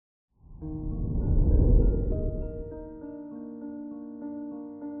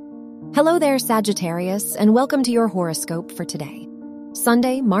Hello there, Sagittarius, and welcome to your horoscope for today,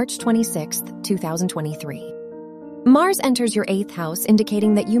 Sunday, March 26th, 2023. Mars enters your 8th house,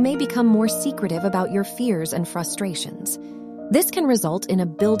 indicating that you may become more secretive about your fears and frustrations. This can result in a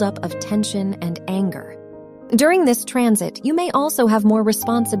buildup of tension and anger. During this transit, you may also have more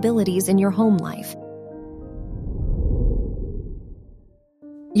responsibilities in your home life.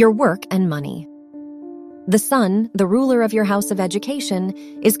 Your work and money. The Sun, the ruler of your house of education,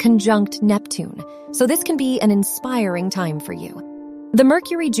 is conjunct Neptune, so this can be an inspiring time for you. The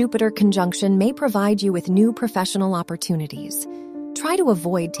Mercury-Jupiter conjunction may provide you with new professional opportunities. Try to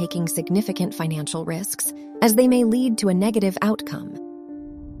avoid taking significant financial risks, as they may lead to a negative outcome.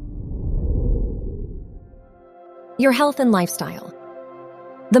 Your health and lifestyle.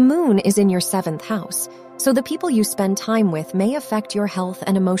 The Moon is in your 7th house, so the people you spend time with may affect your health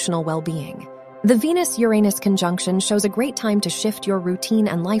and emotional well-being. The Venus-Uranus conjunction shows a great time to shift your routine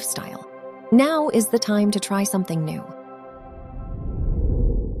and lifestyle. Now is the time to try something new.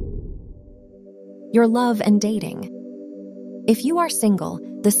 Your love and dating. If you are single,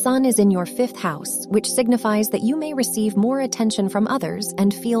 the Sun is in your 5th house, which signifies that you may receive more attention from others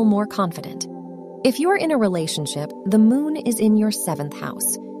and feel more confident. If you're in a relationship, the Moon is in your 7th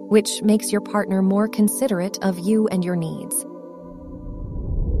house, which makes your partner more considerate of you and your needs.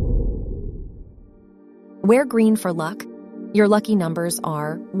 Wear green for luck. Your lucky numbers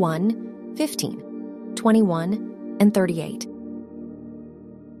are 1, 15, 21, and 38.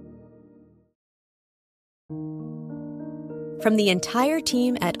 From the entire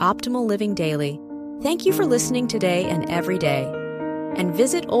team at Optimal Living Daily, thank you for listening today and every day. And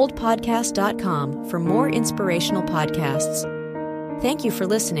visit oldpodcast.com for more inspirational podcasts. Thank you for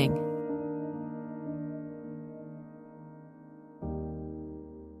listening.